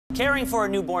Caring for a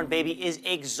newborn baby is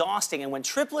exhausting, and when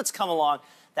triplets come along,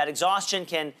 that exhaustion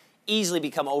can easily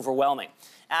become overwhelming.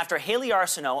 After Haley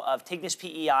Arsenault of Tignish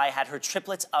P.E.I. had her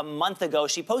triplets a month ago,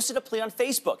 she posted a plea on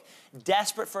Facebook,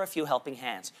 desperate for a few helping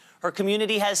hands. Her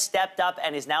community has stepped up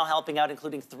and is now helping out,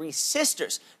 including 3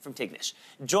 sisters from Tignish.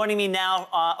 Joining me now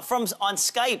on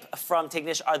Skype from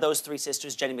Tignish are those 3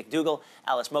 sisters, Jenny McDougall,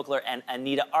 Alice Mokler, and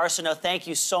Anita Arsenault. Thank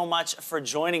you so much for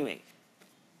joining me.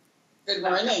 Good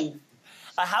morning.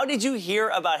 How did you hear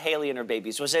about Haley and her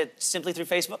babies? Was it simply through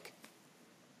Facebook?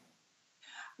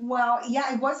 Well,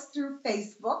 yeah, it was through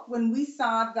Facebook. When we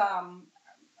saw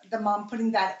the mom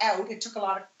putting that out, it took a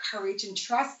lot of courage and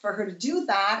trust for her to do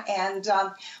that. And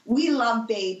we love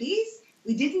babies.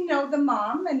 We didn't know the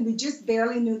mom, and we just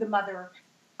barely knew the mother,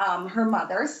 her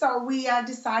mother. So we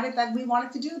decided that we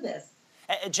wanted to do this.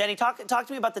 Jenny, talk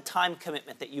to me about the time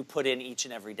commitment that you put in each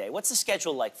and every day. What's the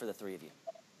schedule like for the 3 of you?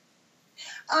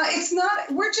 It's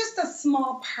not, we're just a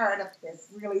small part of this,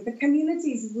 really. The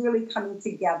community is really coming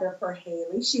together for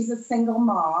Haley. She's a single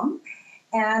mom.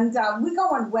 And we go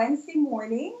on Wednesday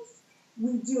mornings.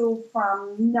 We do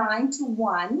from 9 to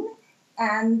 1.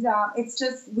 And it's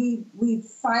just, we've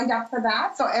signed up for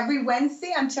that. So every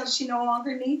Wednesday until she no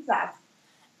longer needs us.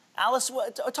 Alice,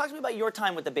 talk to me about your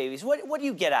time with the babies. What do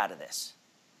you get out of this?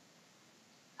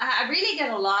 I really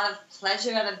get a lot of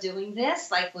pleasure out of doing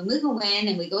this. Like when we go in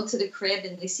and we go to the crib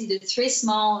and we see the 3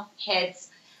 small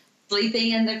heads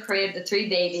sleeping in the crib, the 3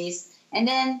 babies, and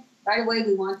then right away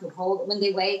we want to hold them. When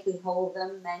they wake, we hold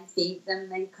them and feed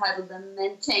them and cuddle them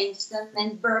and change them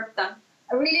and burp them.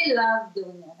 I really love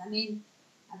doing it. I mean,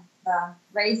 I've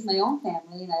raised my own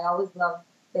family and I always love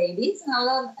babies, and I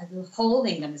love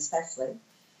holding them especially.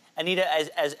 Anita,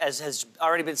 as has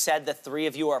already been said, the 3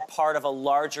 of you are part of a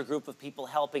larger group of people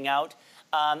helping out.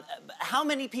 How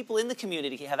many people in the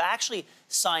community have actually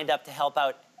signed up to help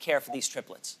out care for these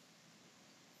triplets?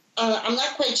 I'm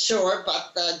not quite sure,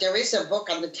 but there is a book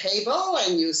on the table,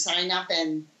 and you sign up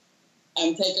and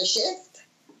take a shift.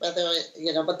 Whether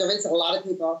but there is a lot of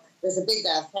people. There's a big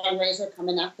fundraiser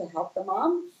coming up to help the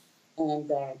mom, and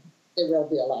there will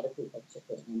be a lot of people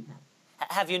chipping in and help.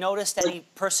 Have you noticed any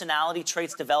personality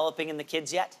traits developing in the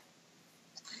kids yet?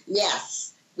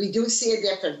 Yes, we do see a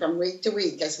difference from week to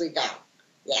week as we go.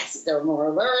 Yes, they're more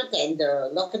alert and they're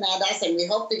looking at us, and we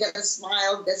hope to get a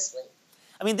smile this week.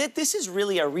 I mean, this is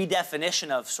really a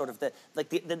redefinition of sort of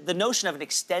the notion of an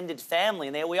extended family.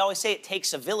 And we always say it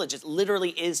takes a village. It literally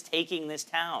is taking this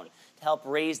town to help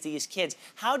raise these kids.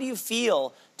 How do you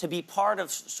feel to be part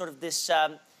of sort of this,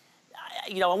 I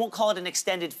won't call it an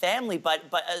extended family, but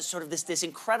sort of this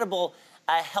incredible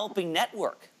helping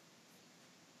network?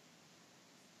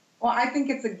 Well, I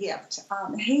think it's a gift.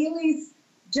 Haley's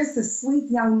just a sweet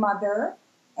young mother,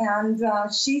 and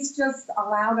she's just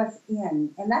allowed us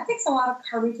in. And that takes a lot of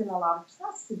courage and a lot of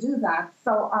trust to do that.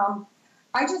 So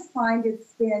I just find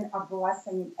it's been a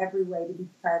blessing in every way to be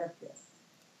part of this.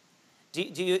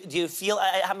 Do you feel,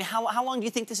 I mean, how long do you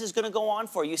think this is going to go on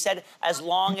for? You said as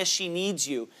long as she needs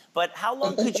you, but how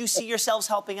long could you see yourselves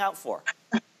helping out for?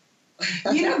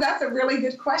 That's a really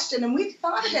good question, and we've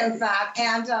thought about that.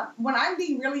 And when I'm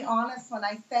being really honest, when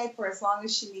I say for as long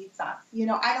as she needs us,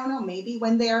 I don't know, maybe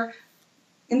when they're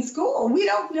in school. We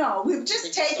don't know. We've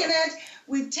just taken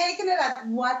it at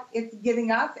what it's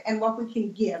giving us and what we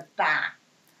can give back.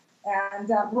 And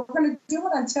we're going to do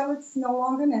it until it's no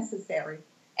longer necessary.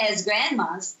 As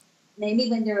grandmas, maybe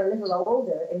when they're a little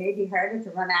older, it may be harder to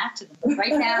run after them. But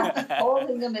right now,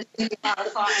 holding them is really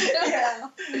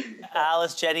fun.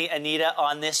 Alice, Jenny, Anita,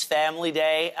 on this Family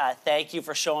Day, thank you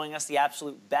for showing us the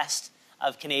absolute best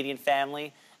of Canadian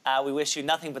family. We wish you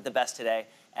nothing but the best today,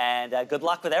 and good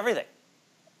luck with everything.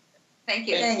 Thank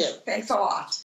you. Thanks a lot.